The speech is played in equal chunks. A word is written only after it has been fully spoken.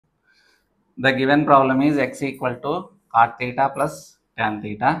The given problem is x equal to cot theta plus tan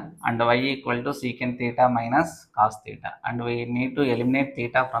theta and y equal to secant theta minus cos theta, and we need to eliminate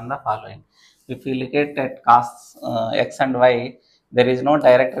theta from the following. If we look at cos x and y, there is no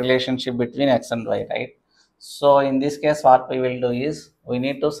direct relationship between x and y, right? So in this case what we will do is we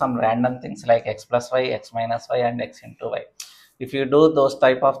need to some random things like x plus y, x minus y and x into y. If you do those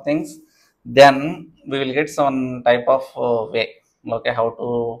type of things, then we will get some type of way, okay, how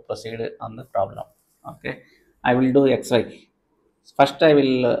to proceed on the problem. Okay, I will do xy. First I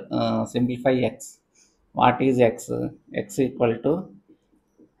will simplify x. What is x? X equal to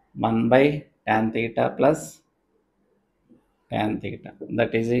 1 by tan theta plus tan theta,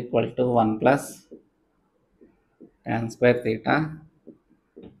 that is equal to 1 plus tan square theta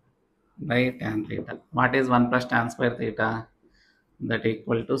by tan theta. What is 1 plus tan square theta? That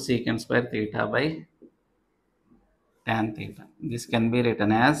equal to secant square theta by tan theta. This can be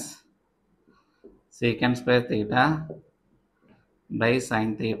written as secant square theta by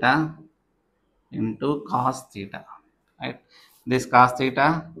sin theta into cos theta, right? This cos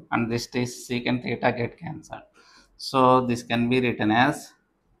theta and this secant theta get cancelled, so this can be written as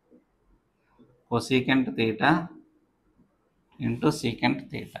cosecant theta into secant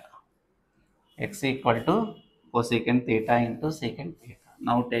theta. X equal to cosecant theta into secant theta.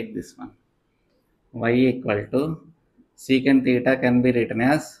 Now take this one. Y equal to secant theta can be written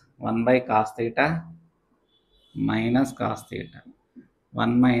as 1 by cos theta minus cos theta,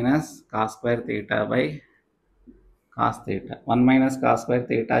 1 minus cos square theta by cos theta. 1 minus cos square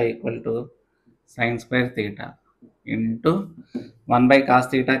theta equal to sin square theta into 1 by cos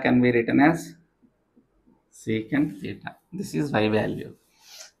theta can be written as secant theta. This is y value.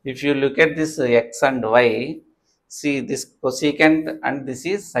 If you look at this x and y, see this cosecant and this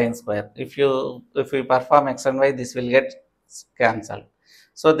is sin square. If we perform x and y, this will get cancelled.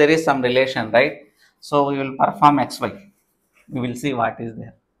 So there is some relation, right? So we will perform xy. We will see what is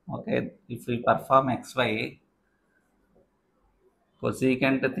there. Okay, if we perform xy,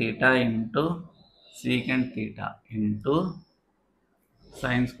 cosecant theta into secant theta into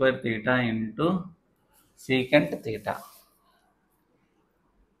sin square theta into secant theta.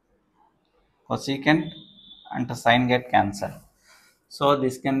 Cosecant and sin get cancelled. So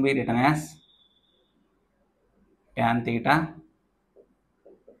this can be written as tan theta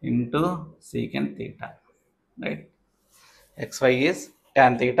into secant theta, right? Xy is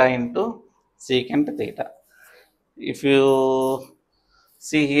tan theta into secant theta. If you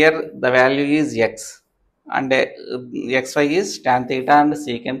see here, the value is x and xy is tan theta and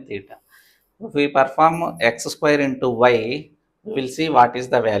secant theta. If we perform x square into y, we will see what is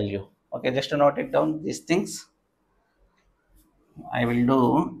the value. Okay, just to note it down, these things I will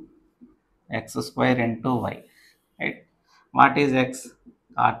do x square into y, right? What is x?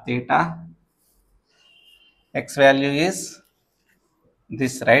 Cot theta. X value is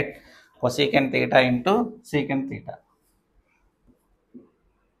this, right? Cosecant theta into secant theta.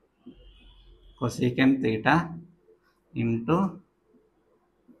 Cosecant theta into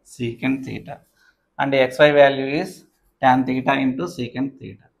secant theta, and xy value is tan theta into secant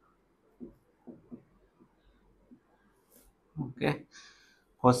theta. Okay,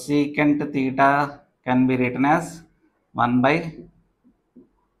 cosecant theta can be written as 1 by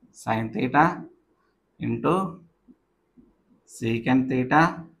sin theta into secant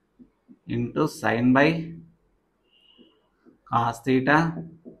theta into sin by cos theta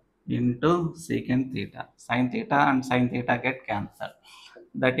into secant theta. Sin theta and sin theta get cancelled.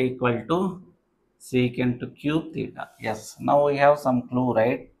 That equal to secant cube theta. Yes, now we have some clue,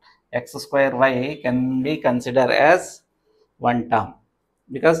 right? X square y can be considered as one term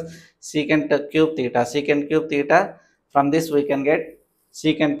because secant cube theta, from this we can get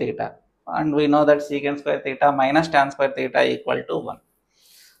secant theta, and we know that secant square theta minus tan square theta equal to 1.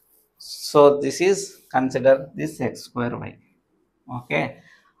 So this is consider this x square y. Okay,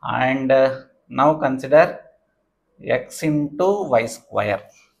 and now consider x into y square.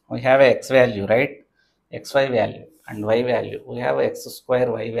 We have a x value, right? Xy value and y value. We have x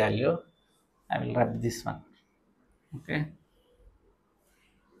square y value. I will write this one. Okay,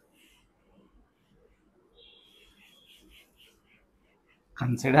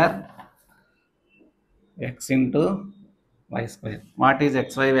 consider x into y square. What is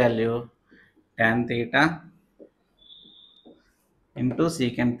xy value? Tan theta into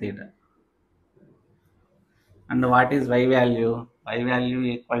secant theta. And what is y value? Y value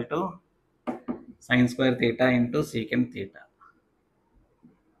equal to sin square theta into secant theta.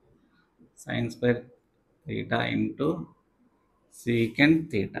 Sin square theta into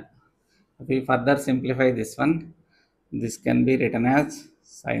secant theta. If we further simplify this one, this can be written as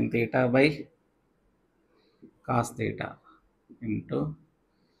sin theta by cos theta into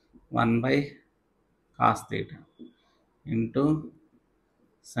 1 by cos theta into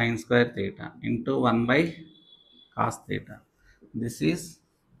sin square theta into 1 by cos theta. This is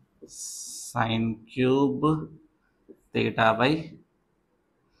sin cube theta by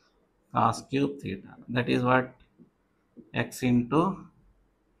cos cube theta. That is what x into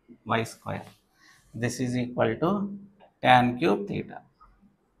y square. This is equal to tan cube theta.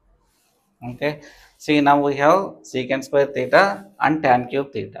 Okay. See, now we have secant square theta and tan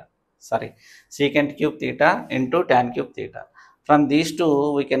cube theta. Sorry, secant cube theta into tan cube theta. From these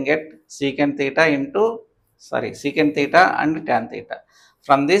two, we can get secant theta into, secant theta and tan theta.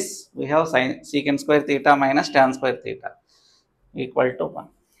 From this, we have secant square theta minus tan square theta equal to 1.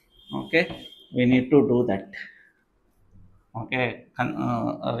 Okay, we need to do that. Okay,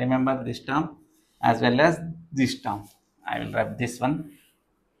 remember this term as well as this term. I will write this one.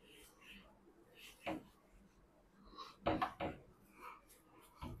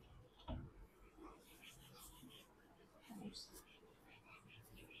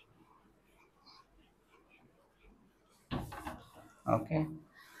 Okay,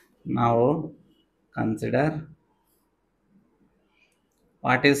 now consider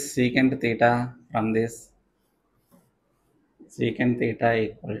what is secant theta from this. Secant theta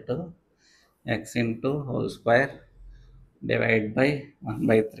equal to x into whole square divided by 1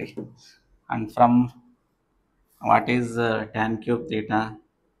 by 3. And from what is tan cube theta?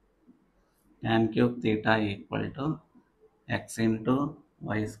 Tan cube theta equal to x into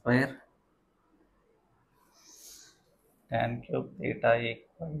y square. Tan cube theta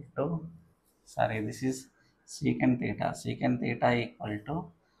equal to, this is secant theta. Secant theta equal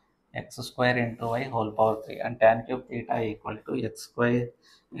to x square into y whole power 3, and tan cube theta equal to x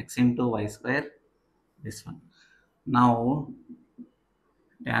into y square, this one. Now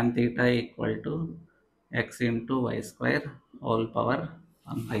tan theta equal to x into y square whole power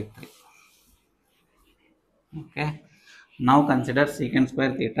 1 by 3. Okay, now consider secant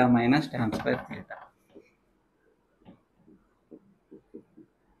square theta minus tan square theta.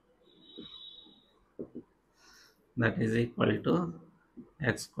 That is equal to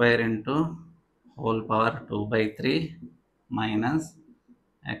x square into whole power 2 by 3 minus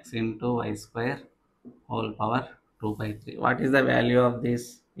x into y square whole power 2 by 3. What is the value of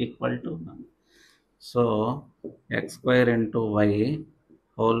this? Equal to 1. So x square into y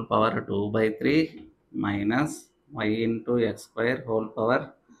whole power 2 by 3 minus y into x square whole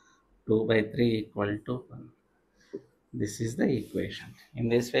power 2 by 3 equal to 1. This is the equation. In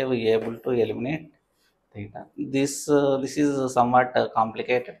this way, we are able to eliminate theta. This is a somewhat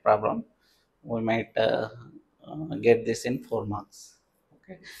complicated problem. We might get this in 4 marks.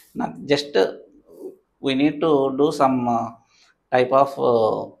 Okay. Now, just we need to do some type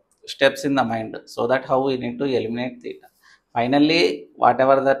of steps in the mind, so that how we need to eliminate theta. Finally,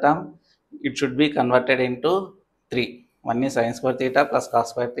 whatever the term, it should be converted into 3. One is sin square theta plus cos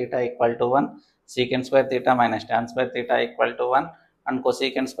square theta equal to 1, secant square theta minus tan square theta equal to 1, and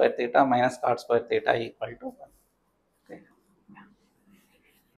cosecant square theta minus cot square theta equal to 1.